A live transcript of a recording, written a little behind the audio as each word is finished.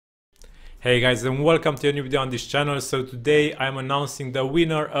Hey guys, and welcome to a new video on this channel. So today I'm announcing the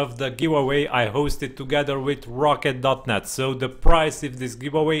winner of the giveaway I hosted together with Rocket.net. So the prize of this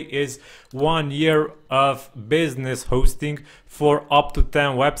giveaway is 1 year of business hosting for up to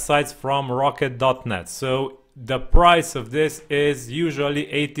 10 websites from Rocket.net. So the price of this is usually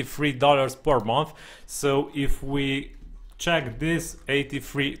 $83 per month. So if we check this,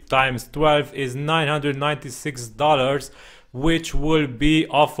 83 times 12 is $996, which will be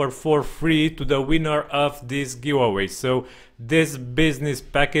offered for free to the winner of this giveaway. So this business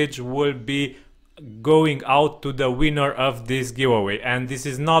package will be going out to the winner of this giveaway, and this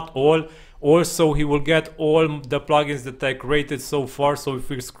is not all. Also, he will get all the plugins that I created so far. So if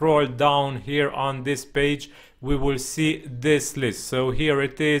we scroll down here on this page, we will see this list. So here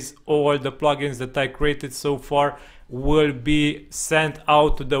it is, all the plugins that I created so far will be sent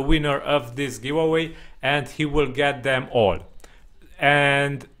out to the winner of this giveaway, and he will get them all.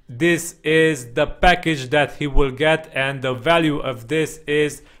 And this is the package that he will get, and the value of this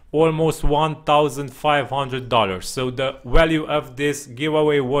is almost $1,500. So the value of this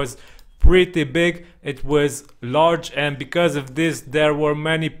giveaway was pretty big, it was large, and because of this there were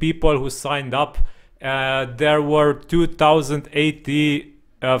many people who signed up. There were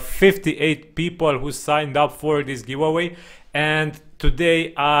 2,058 people who signed up for this giveaway, and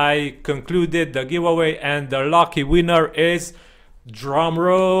today I concluded the giveaway, and the lucky winner is, drum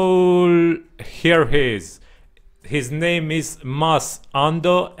roll, here he is. His name is Mas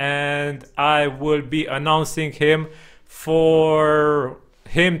Ando, and I will be announcing him for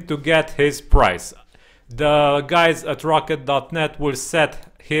him to get his prize. The guys at Rocket.net will set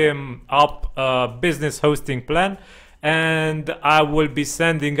him up a business hosting plan, and I will be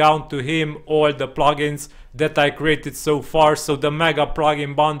sending out to him all the plugins that I created so far. So the mega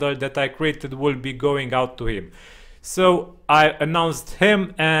plugin bundle that I created will be going out to him. So I announced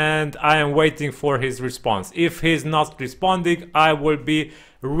him, and I am waiting for his response. If he's not responding, I will be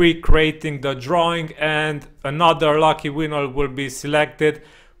recreating the drawing, and another lucky winner will be selected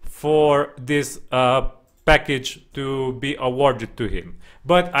for this package to be awarded to him.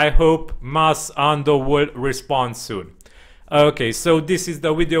 But I hope Mas Ando will respond soon. Okay, so this is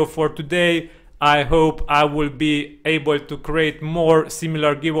the video for today. I hope I will be able to create more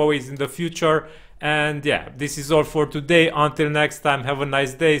similar giveaways in the future. And yeah, this is all for today. Until next time, have a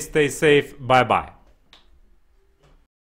nice day, stay safe, bye bye.